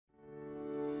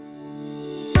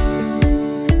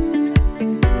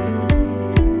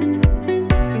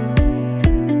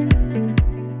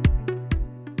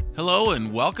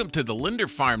welcome to the Linder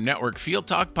Farm Network Field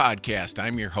Talk Podcast.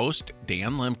 I'm your host,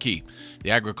 Dan Lemke. The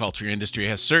agriculture industry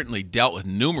has certainly dealt with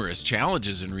numerous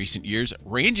challenges in recent years,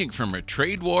 ranging from a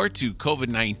trade war to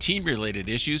COVID-19 related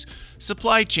issues,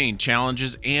 supply chain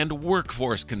challenges, and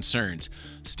workforce concerns.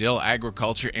 Still,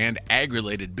 agriculture and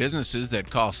ag-related businesses that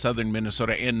call southern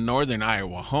Minnesota and northern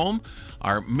Iowa home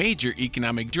are major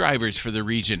economic drivers for the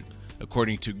region.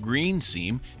 According to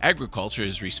GreenSeam, agriculture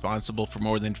is responsible for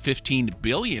more than $15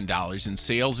 billion in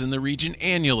sales in the region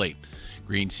annually.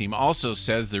 GreenSeam also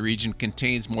says the region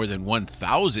contains more than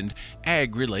 1,000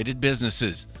 ag-related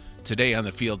businesses. Today on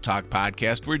the Field Talk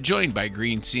podcast, we're joined by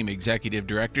GreenSeam Executive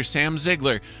Director Sam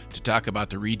Ziegler to talk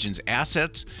about the region's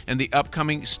assets and the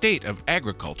upcoming State of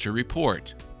Agriculture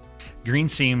report.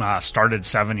 GreenSeam started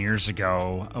 7 years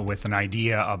ago with an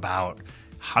idea about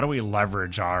how do we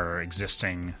leverage our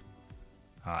existing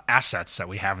assets that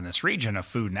we have in this region of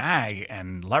food and ag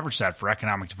and leverage that for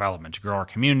economic development, to grow our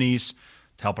communities,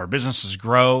 to help our businesses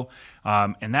grow.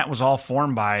 And that was all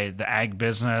formed by the ag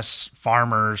business,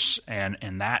 farmers,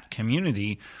 and that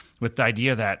community with the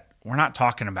idea that we're not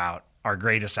talking about our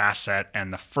greatest asset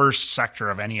and the first sector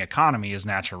of any economy is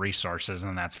natural resources,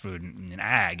 and that's food and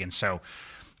ag. And so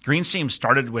GreenSeam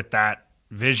started with that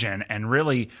vision, and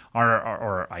really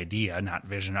our idea, not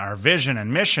vision. Our vision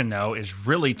and mission, though, is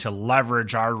really to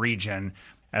leverage our region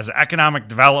as an economic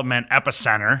development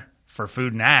epicenter for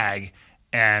food and ag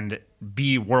and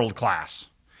be world-class.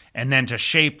 And then to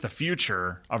shape the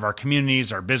future of our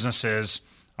communities, our businesses,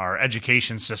 our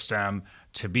education system,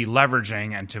 to be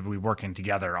leveraging and to be working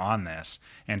together on this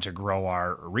and to grow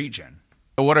our region.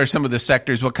 What are some of the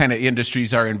sectors, what kind of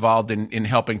industries are involved in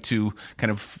helping to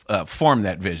kind of form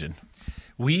that vision?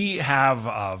 We have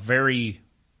a very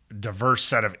diverse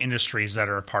set of industries that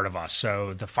are a part of us.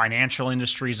 So the financial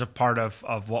industry is a part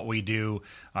of what we do.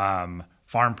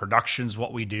 Farm production is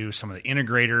what we do. Some of the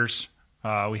integrators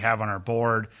we have on our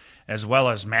board, as well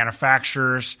as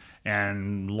manufacturers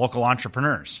and local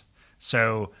entrepreneurs.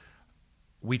 So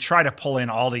we try to pull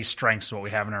in all these strengths of what we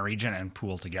have in our region and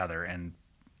pool together and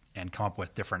come up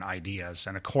with different ideas.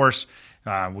 And of course,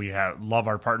 we love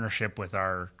our partnership with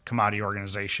our commodity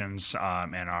organizations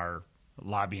and our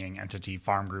lobbying entity,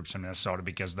 farm groups in Minnesota,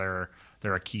 because they're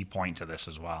a key point to this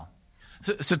as well.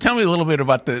 So tell me a little bit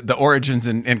about the origins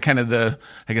and kind of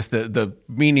the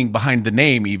meaning behind the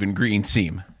name, even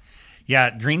GreenSeam.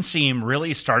 Yeah, GreenSeam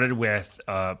really started with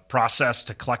a process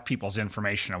to collect people's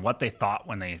information on what they thought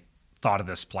when they thought of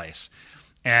this place.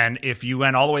 And if you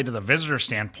went all the way to the visitor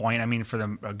standpoint, I mean,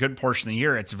 for a good portion of the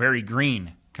year, it's very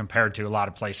green compared to a lot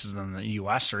of places in the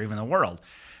U.S. or even the world.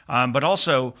 But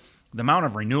also, the amount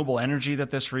of renewable energy that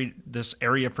this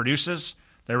area produces,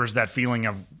 there was that feeling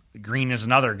of green is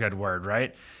another good word,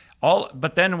 right?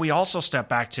 But then we also step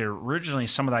back to originally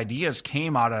some of the ideas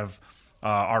came out of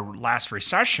our last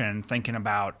recession, thinking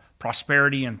about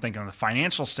prosperity and thinking of the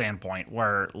financial standpoint,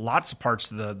 where lots of parts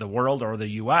of the world or the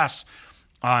U.S.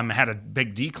 Had a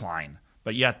big decline,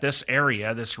 but yet this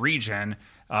area, this region,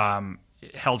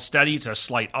 held steady to a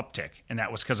slight uptick, and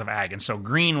that was because of ag. And so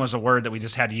green was a word that we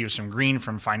just had to use, from green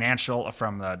from financial,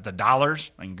 from the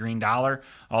dollars, and green dollar,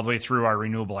 all the way through our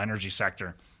renewable energy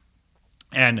sector.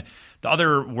 And the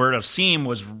other word of seam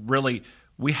was really,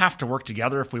 we have to work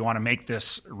together if we want to make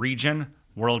this region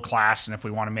world-class and if we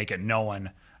want to make it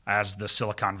known as the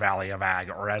Silicon Valley of ag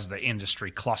or as the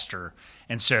industry cluster.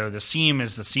 And so the seam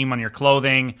is the seam on your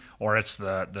clothing, or it's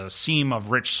the seam of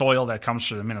rich soil that comes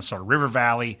through the Minnesota River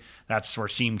Valley. That's where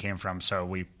seam came from. So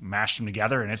we mashed them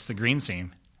together, and it's the GreenSeam.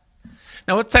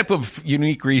 Now, what type of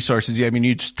unique resources? I mean,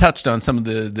 you just touched on some of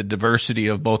the diversity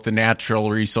of both the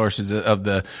natural resources of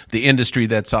the industry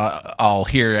that's all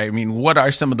here. I mean, what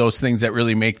are some of those things that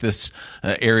really make this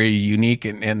area unique,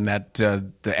 and that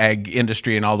the ag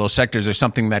industry and all those sectors are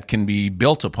something that can be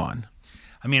built upon?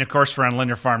 I mean, of course, we're on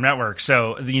Linder Farm Network,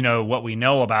 so what we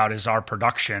know about is our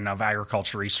production of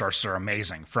agriculture resources are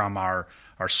amazing, from our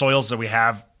soils that we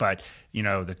have, but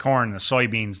the corn, the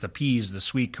soybeans, the peas, the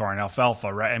sweet corn,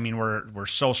 alfalfa, right? I mean, we're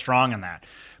so strong in that.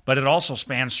 But it also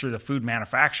spans through the food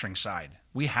manufacturing side.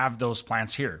 We have those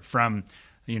plants here, from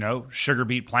sugar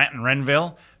beet plant in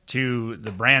Renville to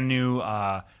the brand new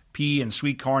pea and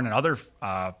sweet corn and other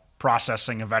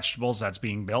processing of vegetables that's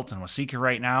being built in Waseca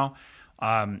right now.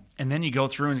 And then you go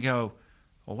through and go,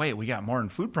 well, wait, we got more in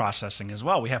food processing as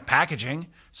well. We have packaging.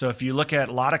 So if you look at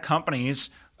a lot of companies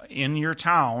in your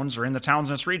towns or in the towns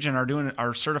in this region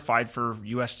are certified for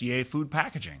USDA food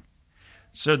packaging.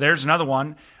 So there's another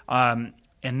one. And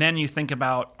then you think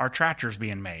about our tractors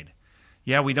being made.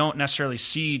 Yeah, we don't necessarily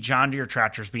see John Deere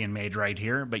tractors being made right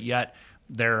here, but yet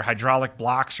their hydraulic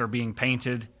blocks are being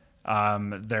painted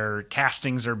Their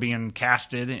castings are being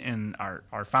casted in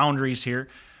our foundries here.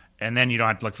 And then you don't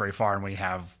have to look very far, and we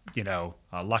have,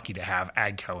 lucky to have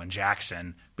AGCO and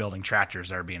Jackson building tractors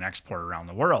that are being exported around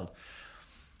the world.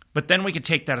 But then we could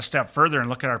take that a step further and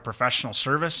look at our professional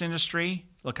service industry,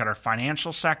 look at our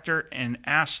financial sector, and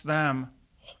ask them,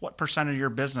 what percent of your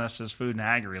business is food and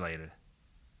ag related?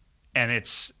 And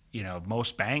it's,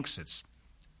 most banks, it's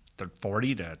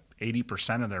 40 to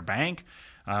 80% of their bank.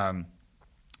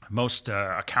 Most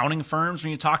accounting firms,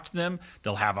 when you talk to them,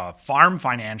 they'll have a farm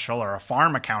financial or a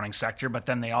farm accounting sector, but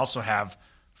then they also have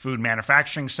food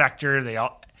manufacturing sector.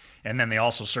 And then they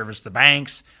also service the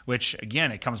banks, which,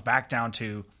 again, it comes back down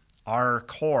to our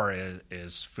core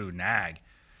is food and ag.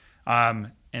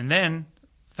 And then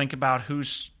think about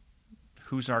who's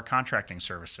our contracting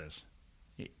services.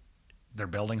 They're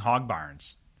building hog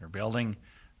barns. They're building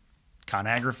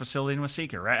ConAgra facility in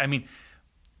Waseca, right? I mean,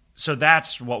 so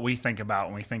that's what we think about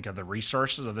when we think of the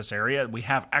resources of this area. We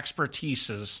have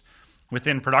expertises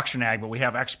within production ag, but we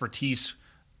have expertise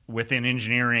within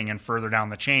engineering and further down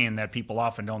the chain that people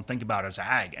often don't think about as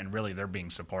ag, and really they're being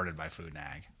supported by food and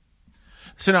ag.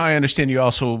 So now I understand you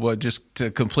also just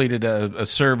completed a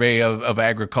survey of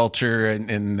agriculture,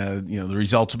 and the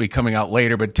results will be coming out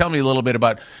later. But tell me a little bit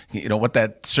about what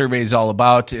that survey is all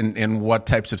about, and what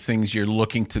types of things you're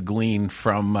looking to glean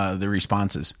from the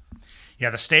responses. Yeah,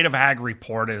 the State of Ag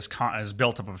report is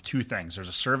built up of two things. There's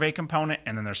a survey component,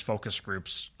 and then there's focus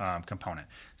groups component.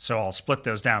 So I'll split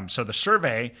those down. So the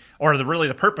survey, or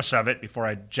the purpose of it, before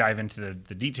I dive into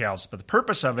the details, but the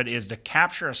purpose of it is to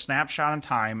capture a snapshot in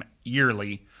time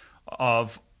yearly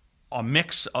of a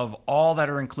mix of all that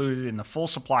are included in the full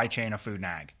supply chain of food and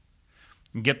ag,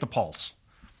 and get the pulse.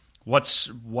 What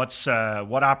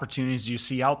opportunities do you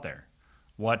see out there?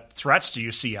 What threats do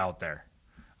you see out there?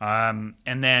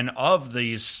 And then of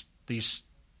these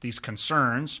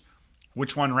concerns,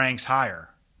 which one ranks higher?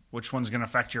 Which one's going to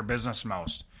affect your business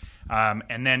most?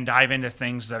 And then dive into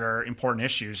things that are important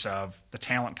issues of the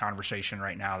talent conversation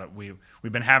right now that we've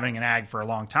been having in ag for a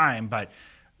long time. But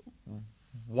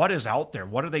what is out there?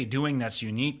 What are they doing that's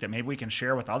unique that maybe we can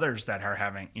share with others that are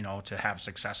having, to have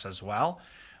success as well?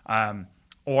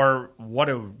 Or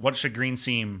what should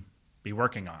GreenSeam be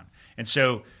working on? And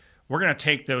so we're going to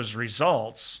take those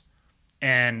results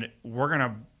and we're going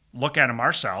to look at them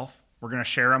ourselves. We're going to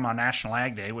share them on National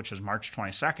Ag Day, which is March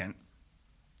 22nd,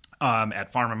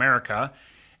 at Farm America.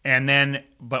 And then,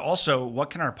 but also, what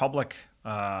can our public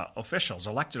officials,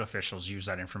 elected officials, use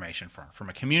that information for? From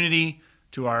a community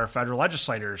to our federal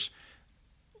legislators,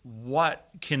 what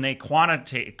can they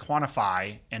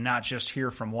quantify and not just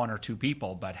hear from one or two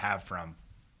people, but have from,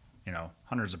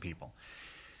 hundreds of people?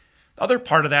 The other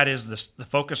part of that is the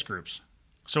focus groups.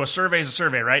 So a survey is a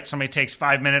survey, right? Somebody takes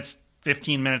 5 minutes,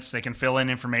 15 minutes, they can fill in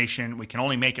information. We can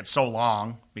only make it so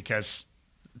long because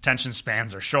attention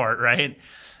spans are short, right?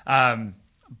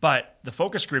 But the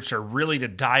focus groups are really to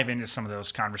dive into some of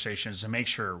those conversations and make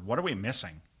sure, what are we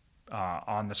missing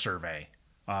on the survey?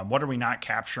 What are we not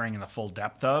capturing in the full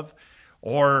depth of?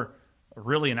 Or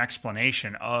really an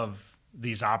explanation of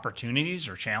these opportunities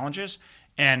or challenges,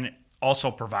 and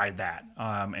also provide that.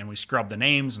 And we scrub the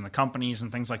names and the companies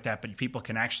and things like that, but people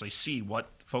can actually see what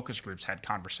focus groups had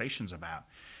conversations about.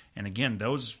 And again,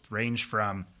 those range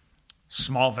from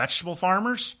small vegetable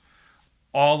farmers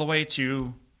all the way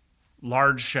to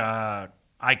large,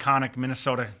 iconic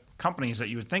Minnesota companies that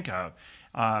you would think of.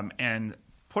 And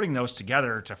putting those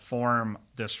together to form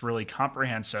this really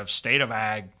comprehensive state of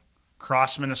ag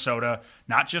across Minnesota,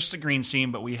 not just the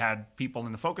GreenSeam, but we had people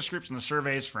in the focus groups and the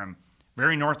surveys from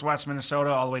very northwest Minnesota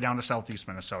all the way down to southeast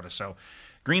Minnesota. So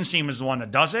GreenSeam is the one that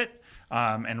does it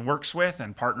and works with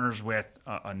and partners with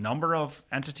a number of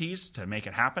entities to make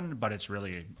it happen, but it's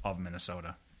really of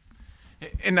Minnesota.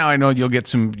 And now I know you'll get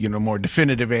some, more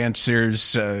definitive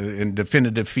answers and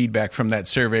definitive feedback from that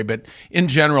survey. But in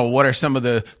general, what are some of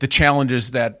the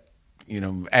challenges that,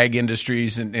 ag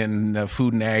industries and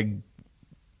food and ag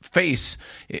face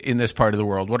in this part of the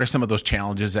world? What are some of those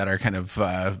challenges that are kind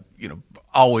of,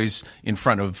 always in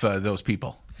front of those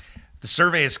people? The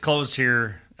survey is closed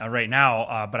here right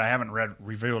now, but I haven't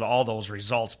reviewed all those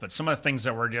results. But some of the things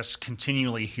that we're just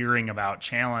continually hearing about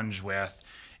challenge with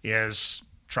is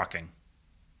trucking.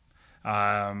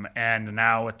 And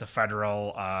now with the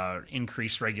federal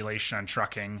increased regulation on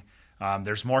trucking,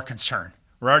 there's more concern.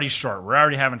 We're already short. We're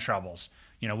already having troubles.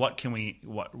 What can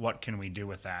we do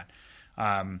with that?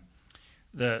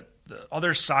 The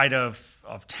other side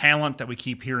of talent that we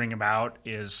keep hearing about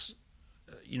is,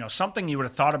 something you would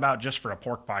have thought about just for a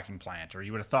pork packing plant, or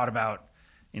you would have thought about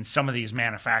in some of these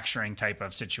manufacturing type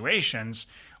of situations,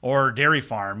 or dairy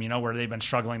farm, where they've been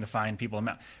struggling to find people.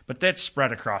 But that's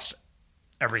spread across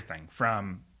everything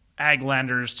from ag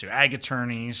lenders to ag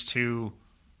attorneys to,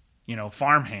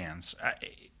 farm hands.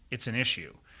 It's an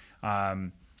issue.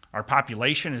 Our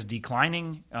population is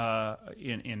declining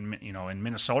in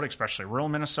Minnesota, especially rural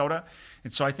Minnesota.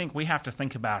 And so I think we have to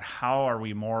think about how are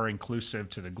we more inclusive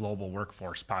to the global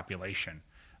workforce population.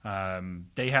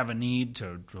 They have a need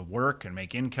to work and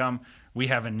make income. We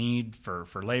have a need for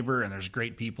labor, and there's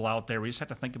great people out there. We just have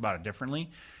to think about it differently.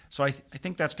 So I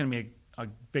think that's going to be a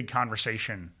big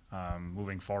conversation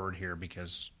moving forward here,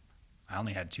 because I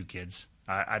only had 2 kids.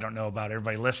 I don't know about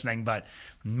everybody listening, but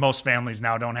most families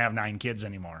now don't have 9 kids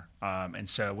anymore. And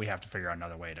so we have to figure out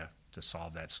another way to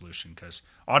solve that solution, because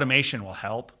automation will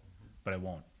help, but it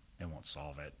won't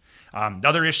solve it. The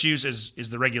other issues is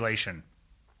the regulation.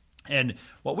 And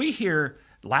what we hear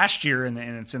last year, and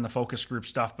it's in the focus group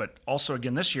stuff, but also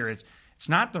again this year, it's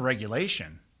not the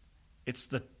regulation. It's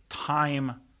the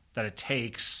time that it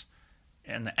takes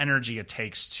and the energy it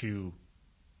takes to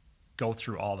go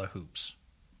through all the hoops.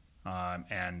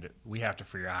 And we have to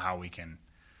figure out how we can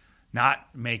not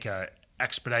make a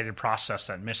expedited process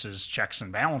that misses checks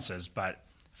and balances, but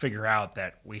figure out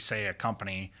that we say a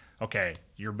company, okay,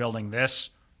 you're building this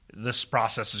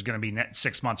process is going to be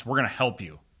 6 months. We're going to help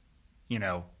you,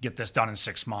 get this done in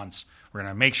 6 months. We're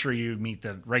going to make sure you meet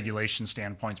the regulation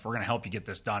standpoints. We're going to help you get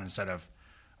this done, instead of,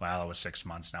 well, it was 6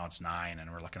 months, now it's 9,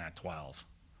 and we're looking at 12.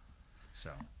 So.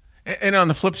 And on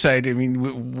the flip side, I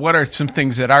mean, what are some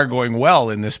things that are going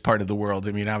well in this part of the world?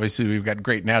 I mean, obviously we've got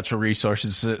great natural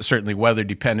resources, certainly weather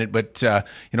dependent, but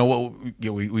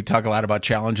we talk a lot about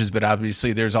challenges, but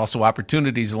obviously there's also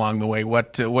opportunities along the way.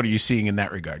 What are you seeing in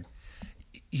that regard?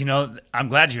 I'm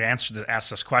glad you asked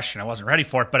this question. I wasn't ready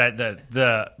for it, but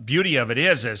the beauty of it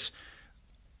is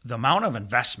the amount of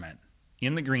investment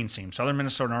in the GreenSeam, southern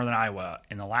Minnesota, northern Iowa,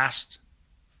 in the last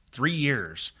 3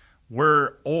 years.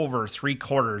 We're over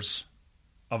 $750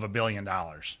 million.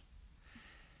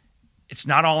 It's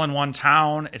not all in one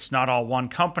town. It's not all one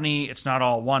company. It's not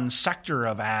all one sector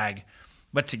of ag.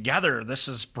 But together, this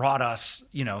has brought us,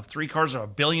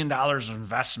 $750 million of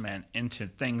investment into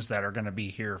things that are going to be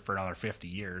here for another 50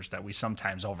 years that we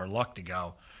sometimes overlook to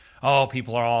go, oh,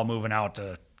 people are all moving out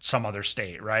to some other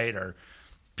state, right? Or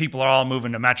people are all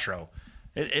moving to metro.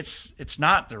 It's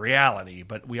not the reality,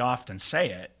 but we often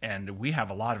say it, and we have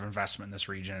a lot of investment in this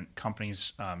region.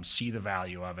 Companies see the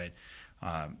value of it,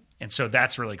 and so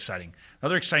that's really exciting.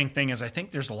 Another exciting thing is I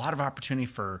think there's a lot of opportunity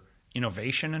for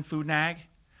innovation in food and ag,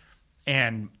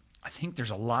 and I think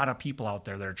there's a lot of people out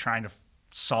there that are trying to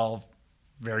solve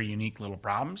very unique little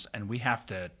problems, and we have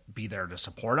to be there to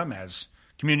support them as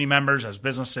community members, as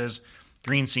businesses.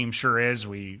 GreenSeam sure is.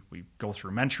 We go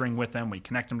through mentoring with them. We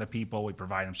connect them to people. We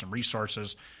provide them some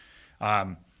resources.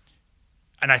 And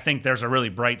I think there's a really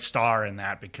bright star in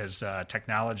that, because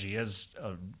technology is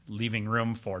leaving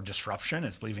room for disruption.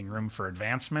 It's leaving room for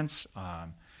advancements.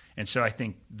 And so I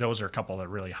think those are a couple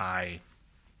of really high,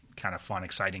 kind of fun,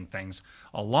 exciting things,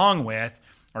 along with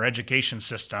our education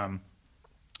system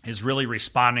is really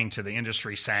responding to the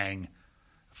industry saying,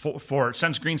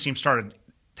 since GreenSeam started,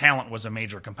 talent was a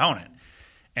major component.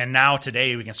 And now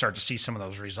today we can start to see some of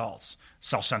those results.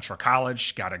 South Central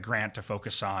College got a grant to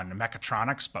focus on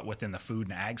mechatronics, but within the food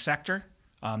and ag sector,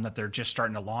 that they're just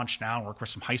starting to launch now and work with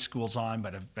some high schools on,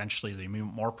 but eventually there'll be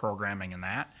more programming in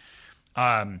that.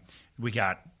 We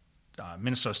got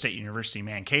Minnesota State University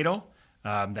Mankato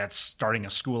that's starting a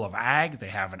school of ag. They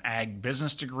have an ag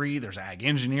business degree, there's an ag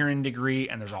engineering degree,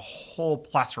 and there's a whole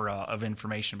plethora of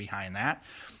information behind that.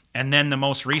 And then the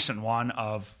most recent one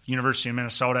of University of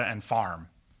Minnesota and Farm,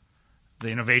 the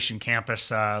innovation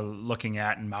campus looking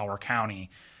at in Malheur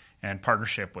County, and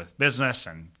partnership with business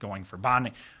and going for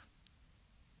bonding.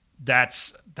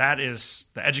 That is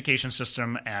the education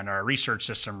system and our research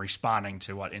system responding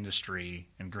to what industry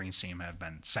and GreenSeam have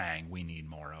been saying we need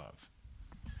more of.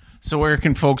 So where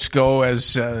can folks go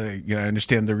as, I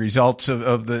understand the results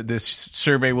of this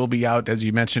survey will be out, as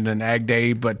you mentioned, an Ag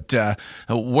Day, but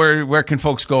where can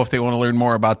folks go if they want to learn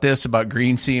more about this, about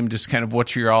GreenSeam, just kind of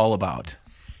what you're all about?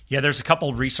 Yeah, there's a couple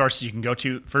of resources you can go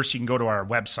to. First, you can go to our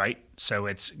website. So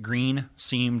it's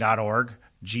greenseam.org,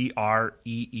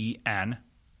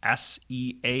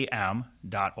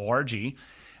 GreenSeam.org.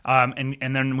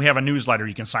 And then we have a newsletter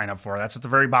you can sign up for. That's at the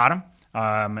very bottom.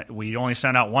 We only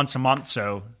send out once a month,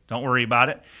 so don't worry about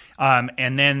it.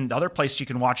 And then the other place you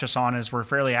can watch us on is we're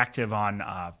fairly active on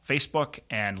Facebook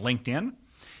and LinkedIn.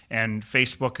 And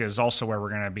Facebook is also where we're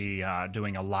going to be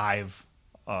doing a live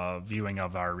viewing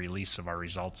of our release of our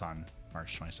results on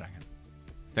March 22nd.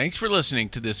 Thanks for listening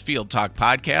to this Field Talk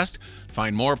podcast.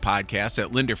 Find more podcasts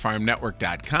at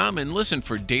linderfarmnetwork.com and listen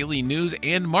for daily news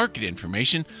and market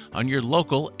information on your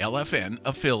local LFN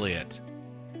affiliate.